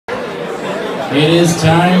It is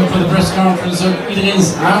time for the press conference. Iedereen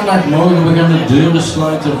is aandacht mogen. We gaan de deuren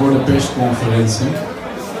sluiten voor de persconferentie.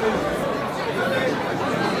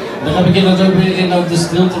 Daar heb ik inderdaad ook weer in de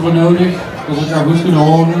stilte voor nodig, dat we elkaar goed kunnen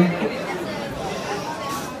horen.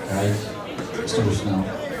 Kijk, dat is toch snel.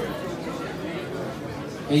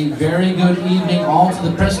 A very good evening all to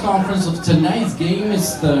the press conference of tonight's game.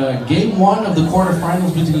 It's the game one of the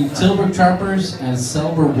quarterfinals between Tilburg Trappers and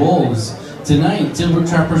Selber Wölfe. Tonight, Tilburg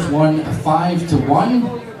Trappers won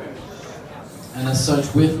 5-1, and as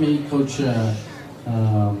such, with me, Coach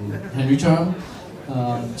Henry Child,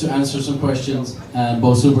 to answer some questions, and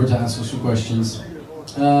Bo Super to answer some questions.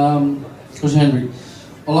 Coach Henry,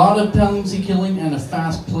 a lot of penalty killing and a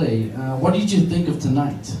fast play. What did you think of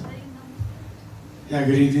tonight? Yeah,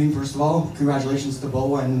 good evening. First of all, congratulations to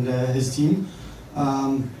Bo and his team.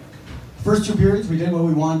 First two periods, we did what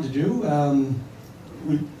we wanted to do.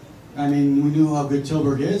 We knew how good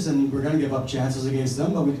Tilburg is, and we're going to give up chances against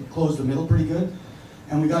them, but we closed the middle pretty good.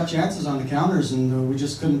 And we got chances on the counters, and we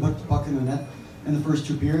just couldn't put the puck in the net in the first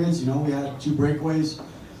two periods. You know, we had 2 breakaways,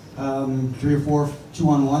 3 or 4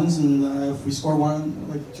 2-on-1s, and if we score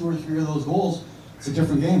like 2 or 3 of those goals, it's a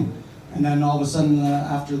different game. And then all of a sudden,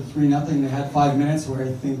 after the 3-0, they had 5 minutes where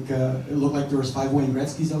I think it looked like there was 5 Wayne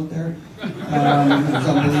Gretzky's out there. It was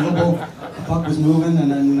unbelievable. The puck was moving, and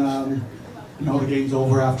then you know, the game's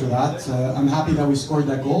over after that. I'm happy that we scored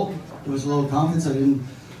that goal. There was a little confidence. I didn't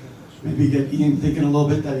maybe get Ian thinking a little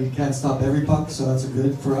bit that he can't stop every puck, so that's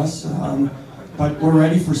good for us. But we're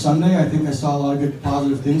ready for Sunday. I think I saw a lot of good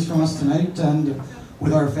positive things from us tonight, and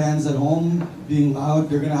with our fans at home being loud,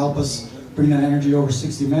 they're going to help us bring that energy over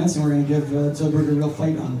 60 minutes, and we're going to give Tilburg a real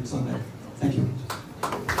fight on Sunday. Thank you.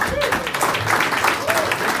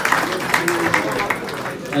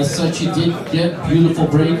 As such, you did get beautiful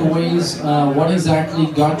breakaways. What exactly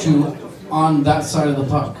got you on that side of the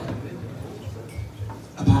puck?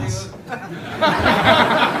 A pass.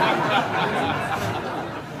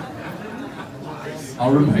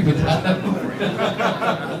 I'll remember that.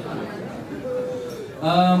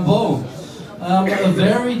 Bo, a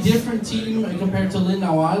very different team compared to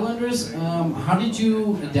Lindau Islanders. How did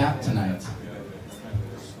you adapt tonight?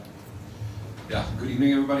 Yeah, good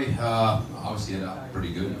evening, everybody. Obviously,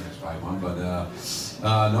 pretty good. It's 5-1, but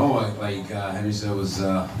no, like Henry said, was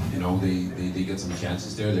you know, they get some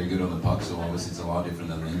chances there. They're good on the puck, so obviously it's a lot different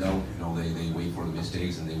than Lindau. You know, they wait for the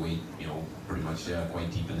mistakes and they wait, you know, pretty much quite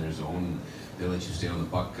deep in their zone. They let you stay on the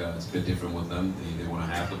puck. It's a bit different with them. They want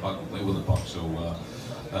to have the puck and play with the puck. So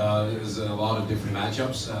there's a lot of different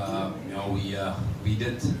matchups. You know, we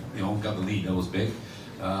did, you know, got the lead. That was big.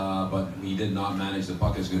 But we did not manage the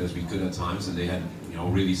puck as good as we could at times, and they had, you know,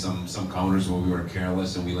 really some counters where we were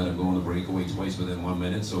careless and we let them go on the breakaway twice within 1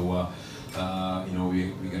 minute. So, you know,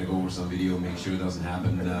 we got to go over some video, make sure it doesn't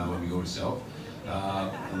happen when we go to Self.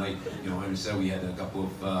 And like, you know, Henry said, we had a couple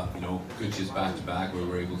of, you know, good shifts back to back where we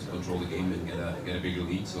were able to control the game and get a bigger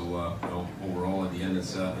lead. So, you know, overall at the end,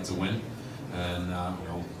 it's a win. And you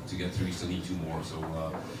know, to get through, you still need 2 more. So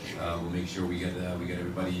we'll make sure we get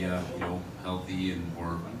everybody you know, healthy and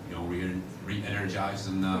or you know, re-energized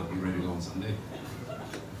and be ready to go on Sunday.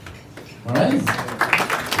 All right.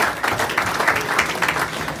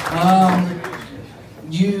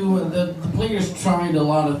 The players tried a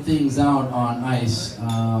lot of things out on ice.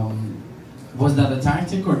 Was that a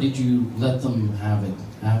tactic, or did you let them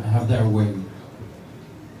have their way?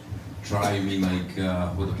 Try, I mean, like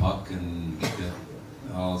with the puck, and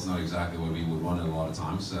well, it's not exactly what we would want a lot of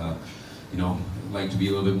times. You know, like to be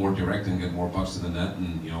a little bit more direct and get more pucks to the net,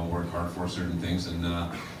 and you know, work hard for certain things, and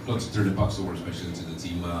not to turn the pucks over, especially to the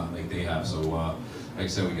team like they have. So, like I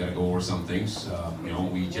said, we got to go over some things. You know,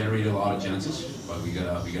 we generated a lot of chances, but we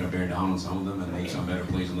gotta bear down on some of them and make some better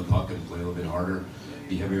plays on the puck and play a little bit harder,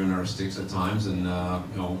 be heavier on our sticks at times, and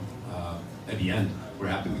you know, at the end, we're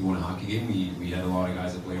happy we won a hockey game. We had a lot of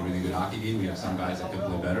guys that play a really good hockey game. We have some guys that can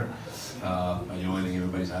play better. But, you know, I think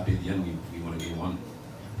everybody's happy at the end. We won a game 1.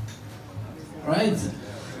 All right.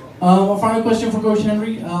 A final question for Coach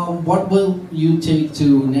Henry. What will you take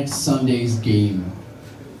to next Sunday's game?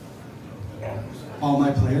 All my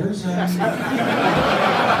players. I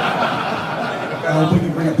hope we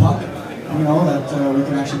can bring a puck, you know, that we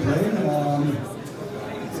can actually play.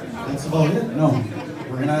 That's about it. No.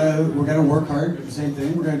 We're gonna work hard. Same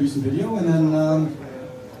thing. We're gonna do some video and then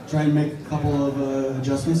try and make a couple of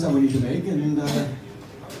adjustments that we need to make. And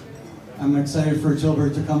I'm excited for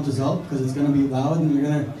Tilburg to come to Zelt because it's gonna be loud and we're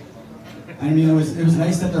gonna. I mean, it was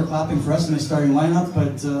nice that they're clapping for us in the starting lineup,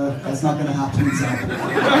 but that's not gonna happen in Zelt.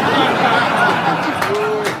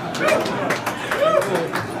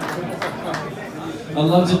 I'd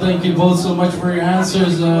love to thank you both so much for your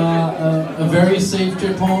answers. A very safe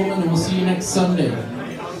trip home, and we'll see you next Sunday.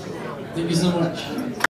 Thank you so much.